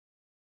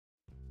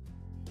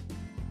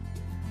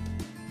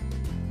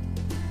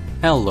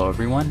Hello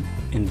everyone,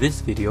 in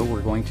this video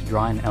we're going to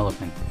draw an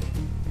elephant.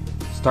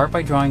 Start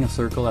by drawing a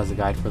circle as a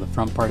guide for the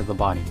front part of the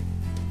body.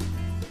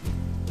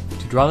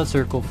 To draw the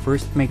circle,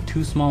 first make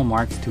two small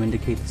marks to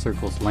indicate the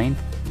circle's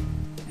length,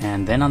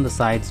 and then on the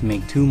sides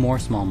make two more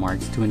small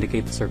marks to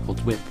indicate the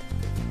circle's width.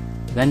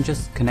 Then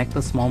just connect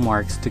the small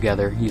marks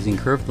together using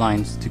curved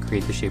lines to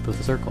create the shape of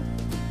the circle.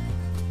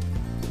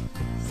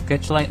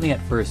 Sketch lightly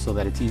at first so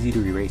that it's easy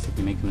to erase if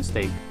you make a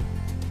mistake.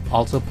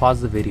 Also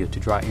pause the video to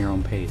draw at your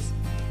own pace.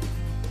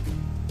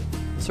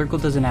 The circle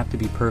doesn't have to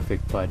be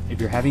perfect, but if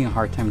you're having a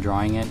hard time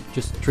drawing it,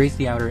 just trace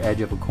the outer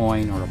edge of a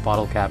coin or a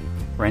bottle cap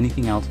or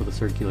anything else with a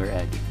circular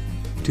edge.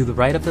 To the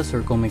right of the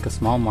circle, make a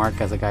small mark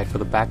as a guide for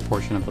the back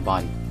portion of the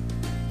body.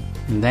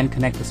 And then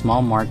connect the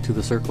small mark to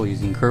the circle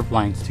using curved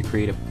lines to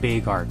create a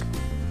big arc.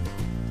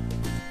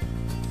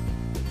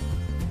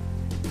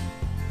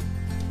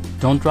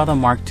 Don't draw the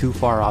mark too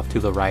far off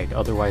to the right,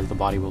 otherwise the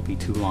body will be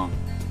too long.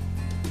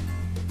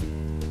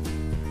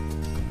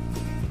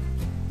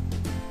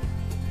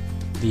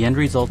 The end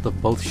result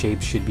of both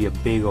shapes should be a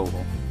big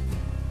oval.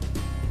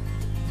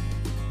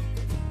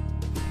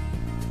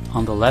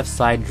 On the left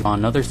side, draw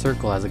another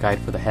circle as a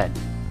guide for the head.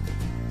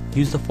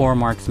 Use the 4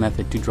 marks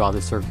method to draw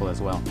this circle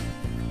as well.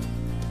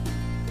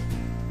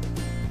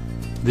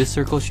 This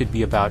circle should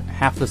be about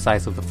half the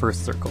size of the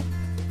first circle.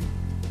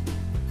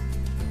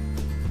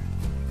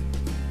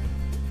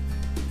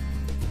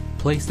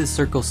 Place this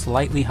circle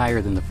slightly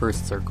higher than the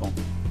first circle.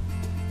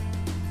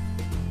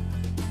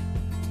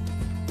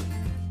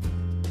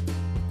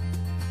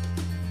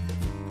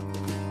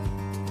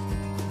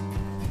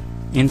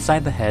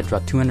 Inside the head, draw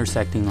 2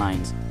 intersecting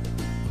lines.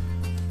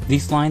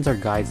 These lines are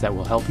guides that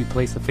will help you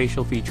place the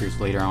facial features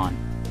later on.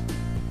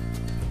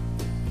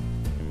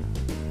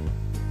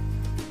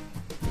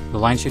 The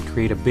line should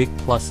create a big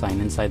plus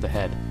sign inside the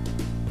head.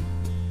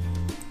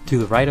 To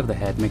the right of the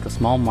head, make a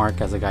small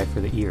mark as a guide for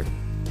the ear,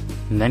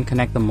 and then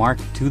connect the mark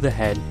to the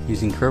head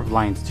using curved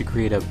lines to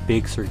create a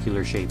big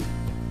circular shape.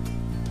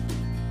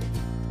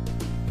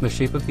 The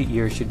shape of the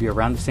ear should be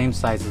around the same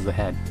size as the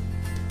head.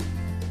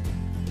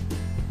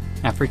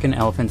 African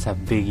elephants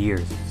have big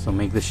ears, so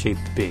make the shape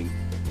big.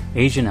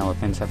 Asian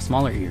elephants have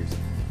smaller ears.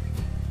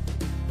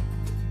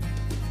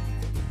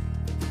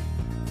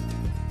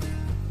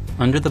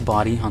 Under the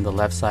body, on the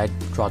left side,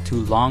 draw 2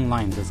 long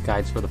lines as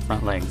guides for the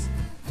front legs.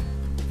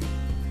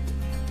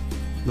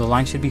 The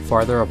lines should be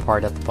farther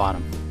apart at the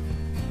bottom.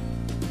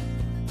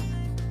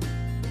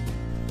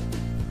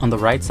 On the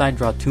right side,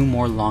 draw 2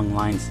 more long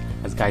lines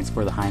as guides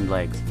for the hind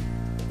legs.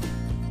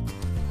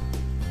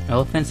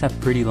 Elephants have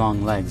pretty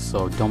long legs,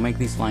 so don't make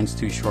these lines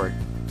too short.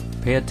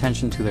 Pay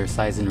attention to their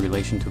size in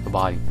relation to the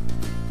body.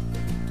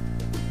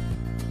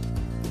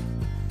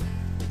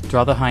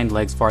 Draw the hind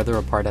legs farther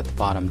apart at the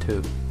bottom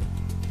too.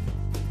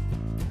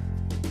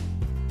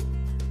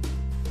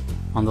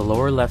 On the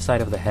lower left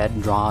side of the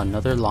head, draw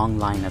another long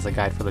line as a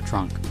guide for the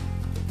trunk.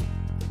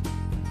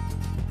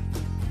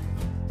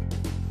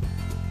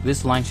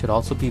 This line should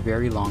also be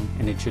very long,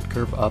 and it should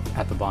curve up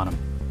at the bottom.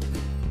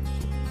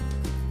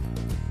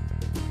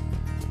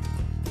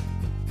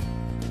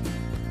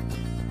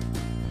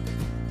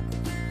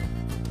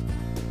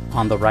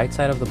 On the right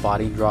side of the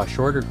body, draw a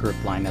shorter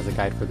curved line as a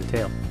guide for the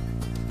tail.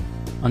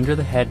 Under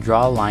the head,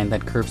 draw a line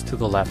that curves to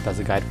the left as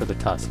a guide for the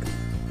tusk.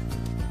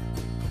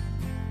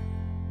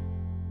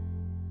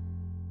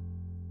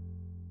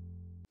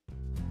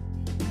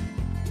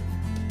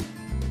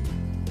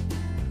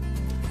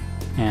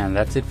 And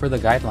that's it for the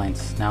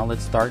guidelines. Now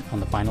let's start on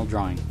the final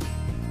drawing.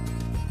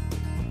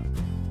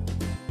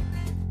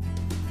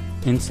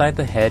 Inside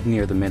the head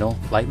near the middle,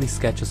 lightly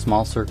sketch a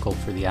small circle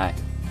for the eye.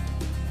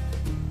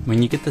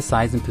 When you get the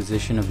size and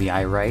position of the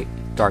eye right,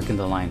 darken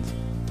the lines.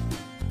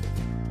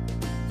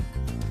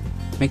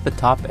 Make the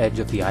top edge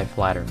of the eye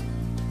flatter.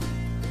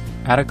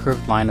 Add a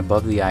curved line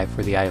above the eye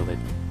for the eyelid.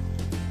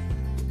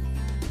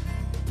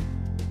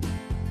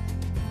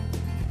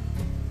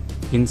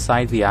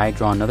 Inside the eye,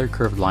 draw another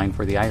curved line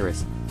for the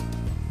iris.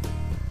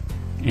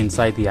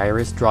 Inside the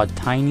iris, draw a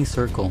tiny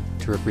circle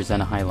to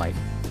represent a highlight.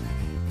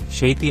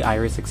 Shade the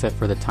iris except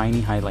for the tiny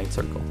highlight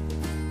circle.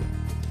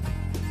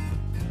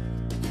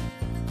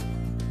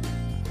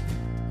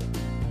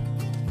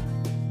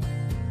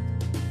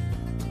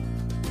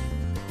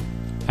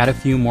 Add a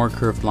few more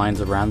curved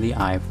lines around the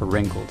eye for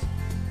wrinkles.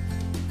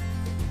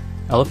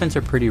 Elephants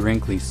are pretty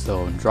wrinkly,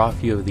 so draw a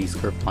few of these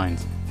curved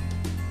lines.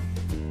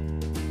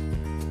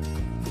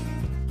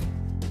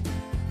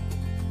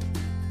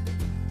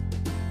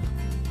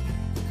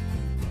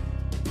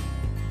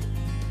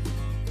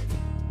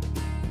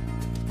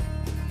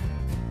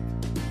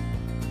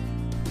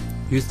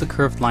 Use the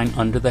curved line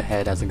under the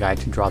head as a guide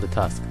to draw the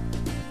tusk.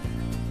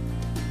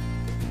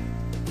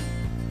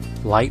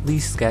 Lightly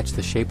sketch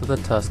the shape of the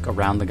tusk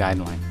around the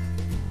guideline.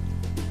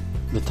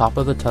 The top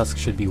of the tusk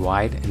should be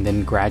wide, and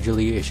then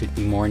gradually it should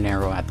be more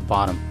narrow at the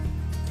bottom.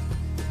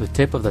 The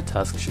tip of the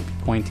tusk should be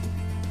pointy.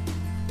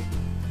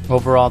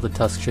 Overall, the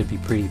tusk should be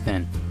pretty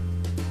thin.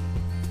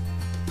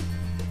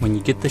 When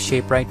you get the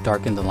shape right,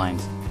 darken the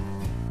lines.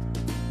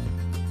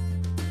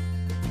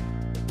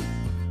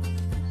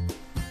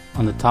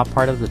 On the top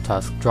part of the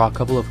tusk, draw a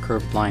couple of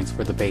curved lines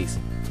for the base.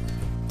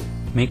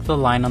 Make the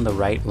line on the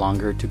right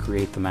longer to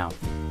create the mouth.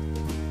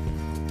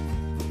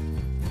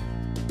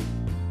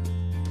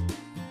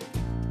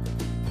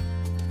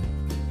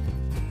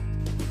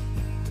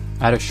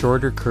 Add a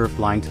shorter curved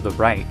line to the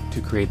right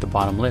to create the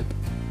bottom lip.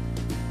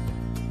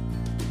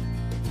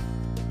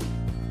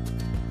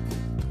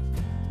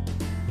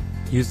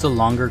 Use the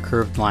longer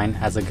curved line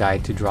as a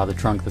guide to draw the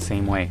trunk the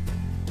same way.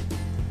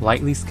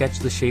 Lightly sketch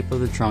the shape of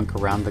the trunk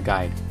around the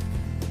guide.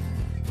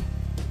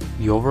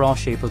 The overall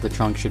shape of the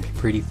trunk should be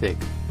pretty thick.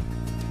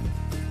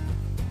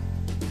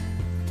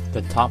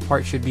 The top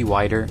part should be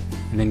wider,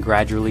 and then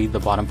gradually the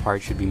bottom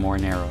part should be more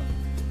narrow.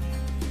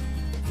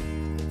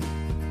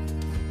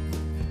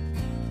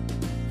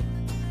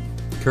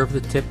 Curve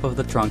the tip of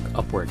the trunk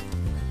upward.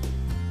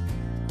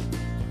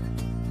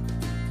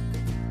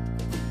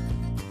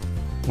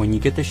 When you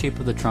get the shape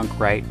of the trunk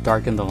right,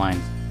 darken the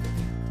lines.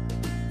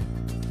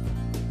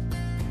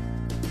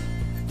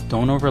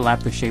 Don't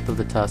overlap the shape of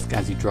the tusk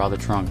as you draw the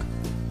trunk.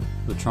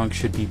 The trunk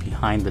should be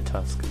behind the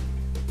tusk.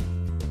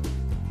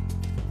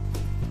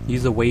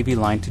 Use a wavy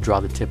line to draw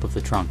the tip of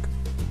the trunk.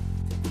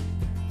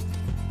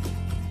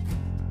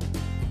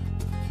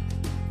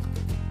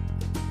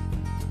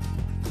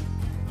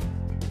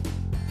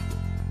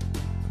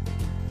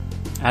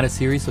 Add a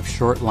series of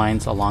short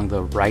lines along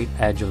the right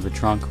edge of the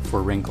trunk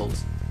for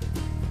wrinkles.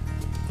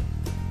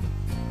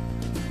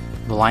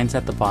 The lines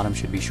at the bottom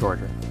should be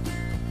shorter.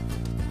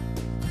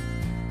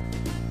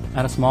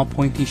 Add a small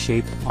pointy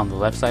shape on the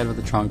left side of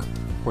the trunk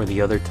for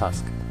the other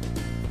tusk.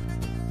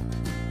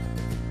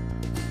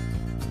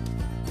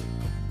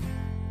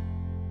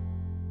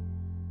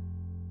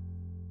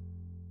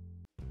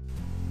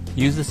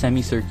 Use the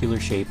semicircular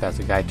shape as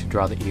a guide to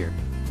draw the ear.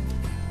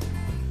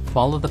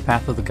 Follow the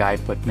path of the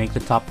guide, but make the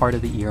top part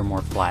of the ear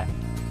more flat.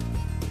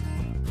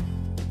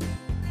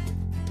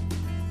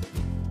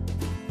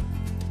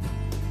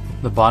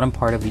 The bottom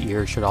part of the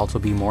ear should also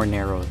be more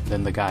narrow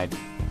than the guide.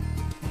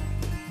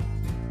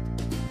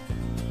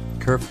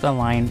 Curve the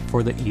line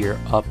for the ear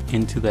up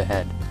into the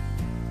head.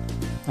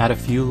 Add a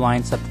few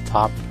lines at the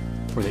top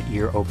for the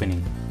ear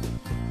opening.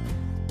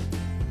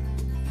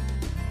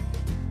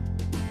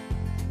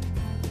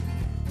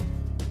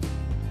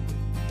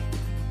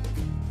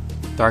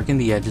 Darken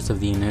the edges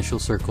of the initial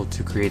circle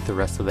to create the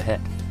rest of the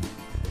head.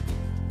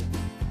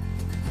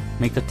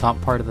 Make the top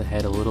part of the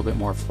head a little bit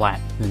more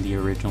flat than the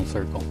original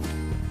circle.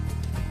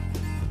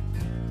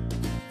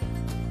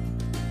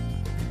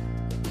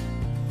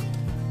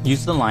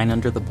 Use the line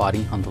under the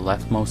body on the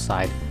leftmost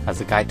side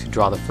as a guide to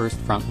draw the first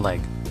front leg.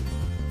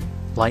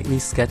 Lightly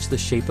sketch the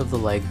shape of the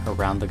leg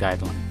around the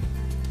guideline.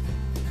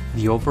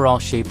 The overall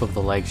shape of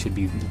the leg should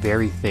be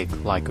very thick,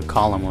 like a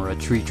column or a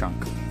tree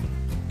trunk.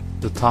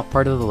 The top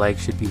part of the leg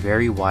should be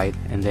very wide,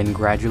 and then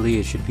gradually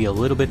it should be a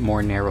little bit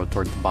more narrow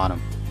toward the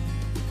bottom.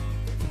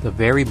 The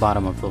very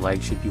bottom of the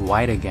leg should be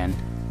wide again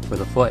for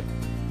the foot.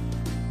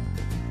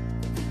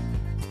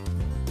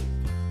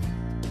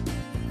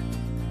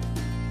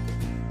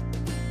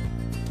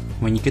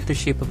 When you get the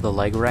shape of the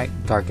leg right,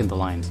 darken the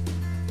lines.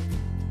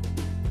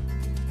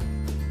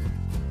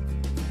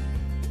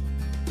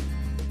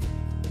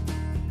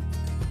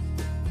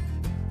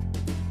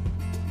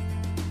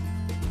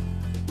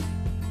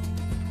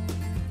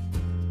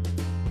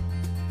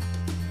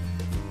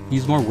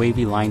 Use more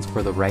wavy lines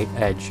for the right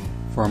edge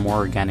for a more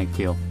organic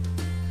feel.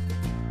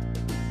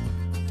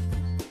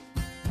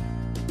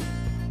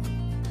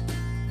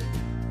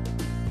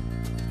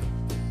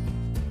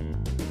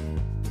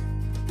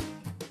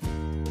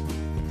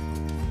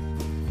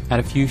 Add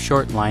a few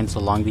short lines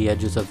along the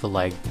edges of the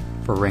leg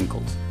for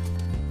wrinkles.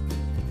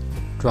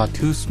 Draw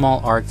two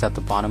small arcs at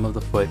the bottom of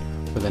the foot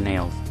for the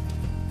nails.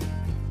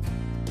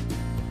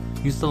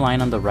 Use the line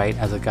on the right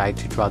as a guide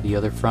to draw the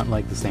other front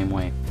leg the same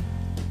way.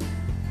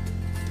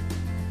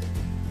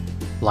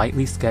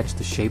 Lightly sketch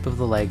the shape of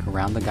the leg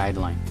around the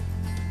guideline.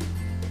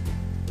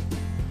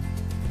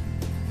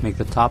 Make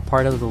the top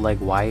part of the leg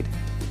wide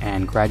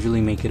and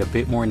gradually make it a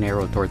bit more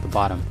narrow toward the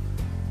bottom.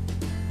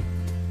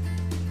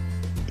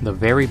 The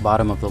very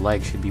bottom of the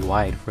leg should be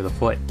wide for the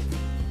foot.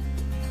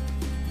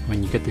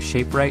 When you get the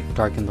shape right,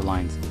 darken the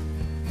lines.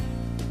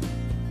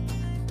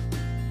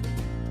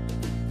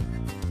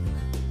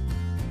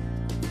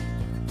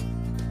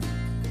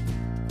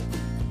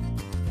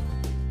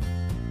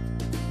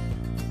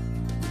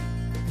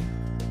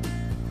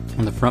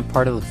 On the front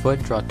part of the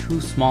foot, draw two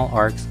small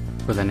arcs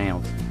for the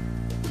nails.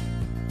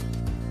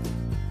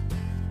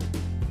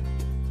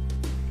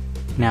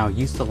 Now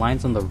use the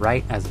lines on the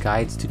right as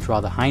guides to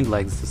draw the hind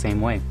legs the same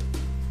way.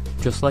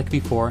 Just like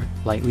before,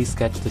 lightly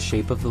sketch the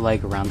shape of the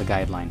leg around the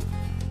guideline.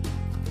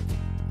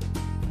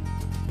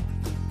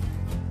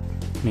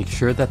 Make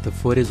sure that the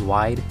foot is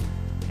wide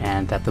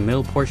and that the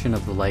middle portion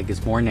of the leg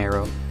is more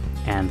narrow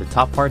and the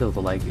top part of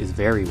the leg is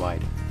very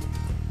wide.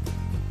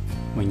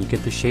 When you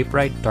get the shape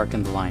right,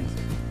 darken the lines.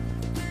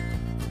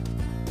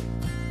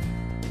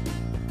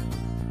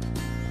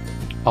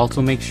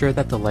 Also make sure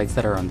that the legs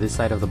that are on this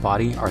side of the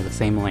body are the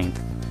same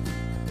length.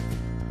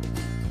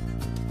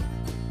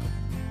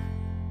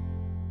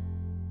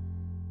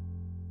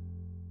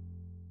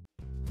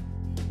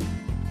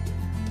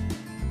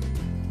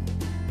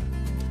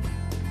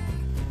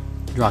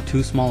 Draw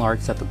 2 small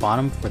arcs at the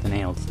bottom for the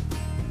nails.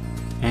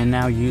 And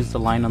now use the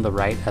line on the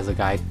right as a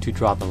guide to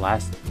draw the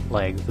last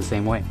leg the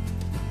same way.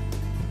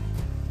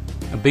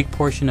 A big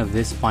portion of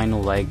this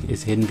final leg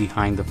is hidden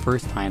behind the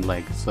first hind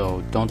leg,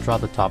 so don't draw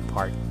the top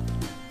part.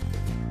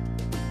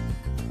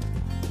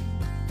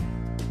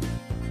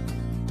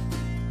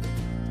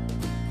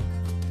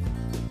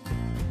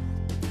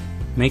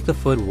 Make the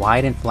foot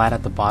wide and flat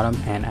at the bottom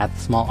and add the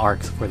small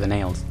arcs for the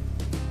nails.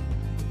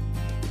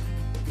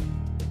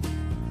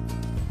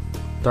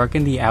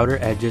 Darken the outer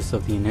edges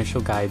of the initial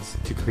guides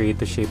to create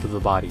the shape of the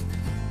body.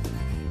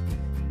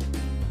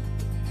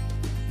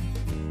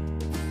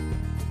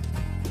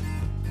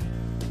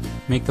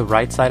 Make the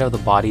right side of the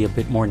body a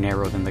bit more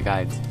narrow than the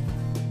guides.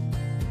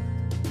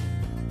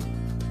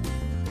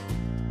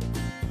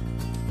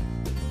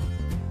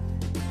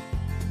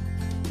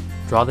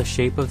 Draw the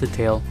shape of the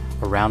tail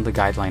around the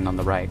guideline on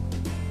the right.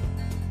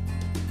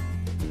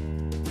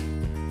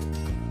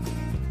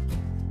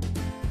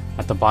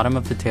 At the bottom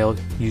of the tail,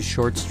 use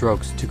short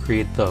strokes to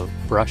create the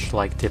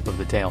brush-like tip of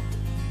the tail.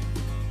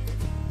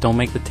 Don't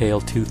make the tail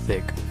too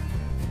thick.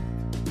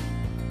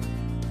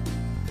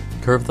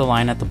 Curve the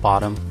line at the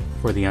bottom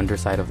for the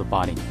underside of the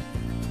body.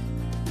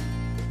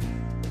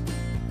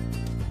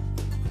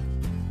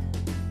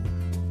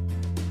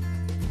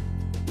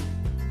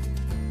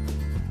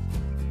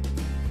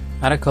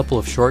 Add a couple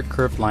of short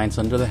curved lines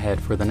under the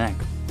head for the neck.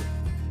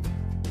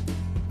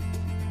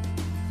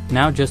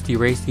 Now just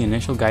erase the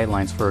initial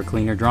guidelines for a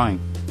cleaner drawing.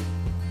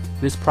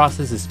 This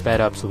process is sped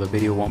up so the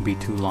video won't be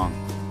too long.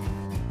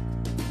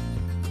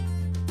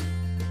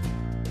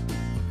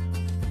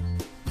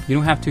 You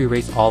don't have to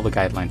erase all the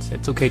guidelines,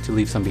 it's okay to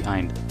leave some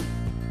behind.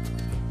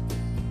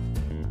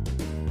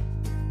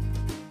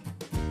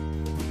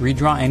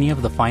 Redraw any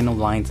of the final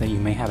lines that you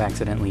may have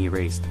accidentally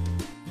erased.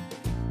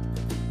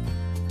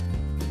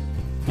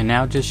 And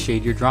now just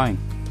shade your drawing.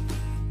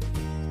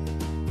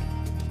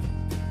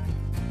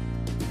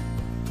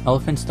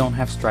 Elephants don't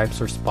have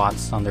stripes or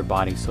spots on their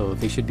body, so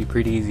they should be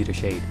pretty easy to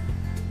shade.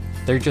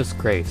 They're just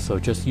gray, so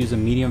just use a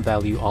medium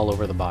value all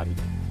over the body.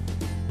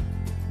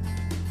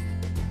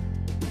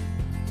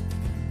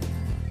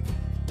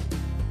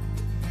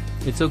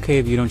 It's okay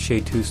if you don't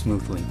shade too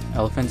smoothly.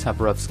 Elephants have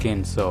rough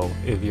skin, so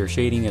if your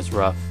shading is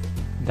rough,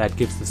 that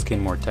gives the skin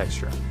more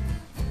texture.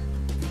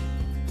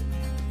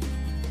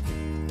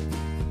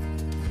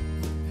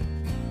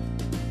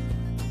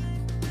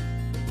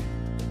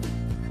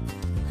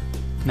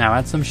 Now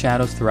add some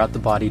shadows throughout the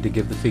body to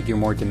give the figure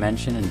more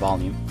dimension and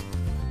volume.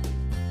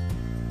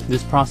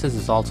 This process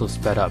is also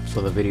sped up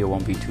so the video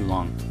won't be too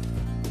long.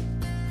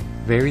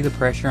 Vary the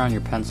pressure on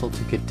your pencil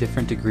to get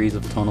different degrees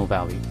of tonal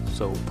value,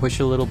 so push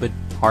a little bit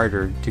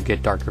harder to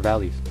get darker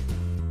values.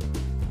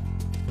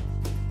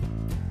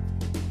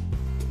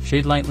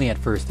 Shade lightly at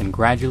first and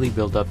gradually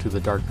build up to the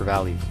darker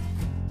values.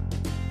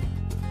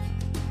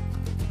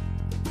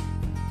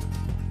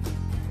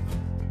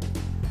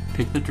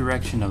 Pick the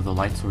direction of the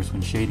light source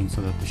when shading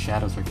so that the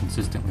shadows are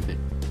consistent with it.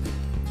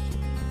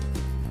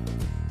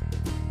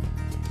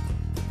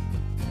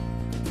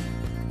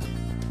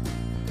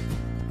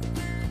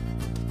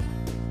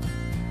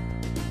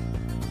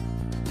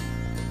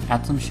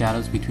 Add some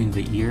shadows between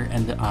the ear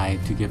and the eye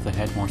to give the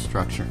head more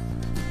structure.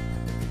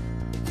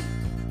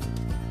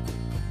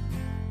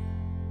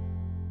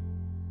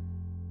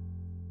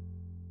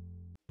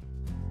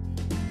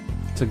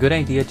 It's a good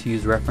idea to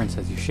use reference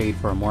as you shade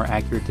for a more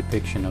accurate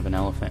depiction of an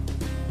elephant.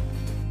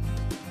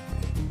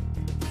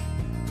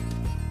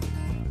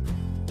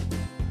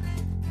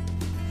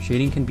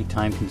 Shading can be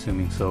time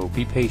consuming, so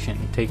be patient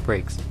and take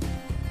breaks.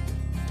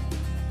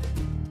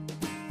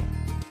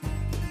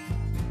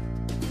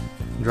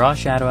 Draw a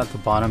shadow at the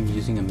bottom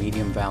using a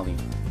medium value.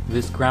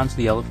 This grounds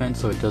the elephant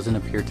so it doesn't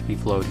appear to be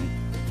floating.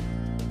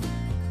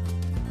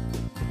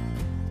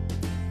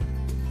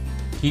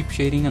 Keep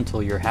shading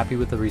until you're happy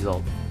with the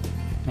result.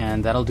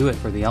 And that'll do it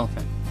for the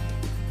elephant.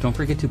 Don't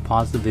forget to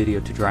pause the video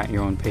to draw at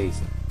your own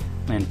pace.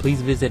 And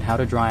please visit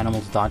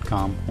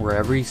howtodrawanimals.com, where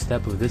every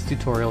step of this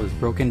tutorial is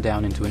broken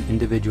down into an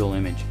individual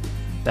image.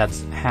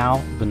 That's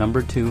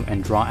how2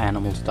 and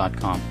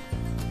drawanimals.com.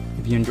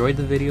 If you enjoyed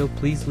the video,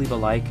 please leave a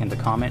like and a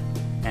comment,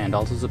 and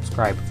also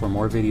subscribe for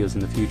more videos in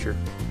the future.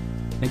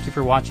 Thank you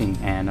for watching,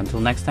 and until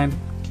next time,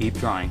 keep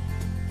drawing.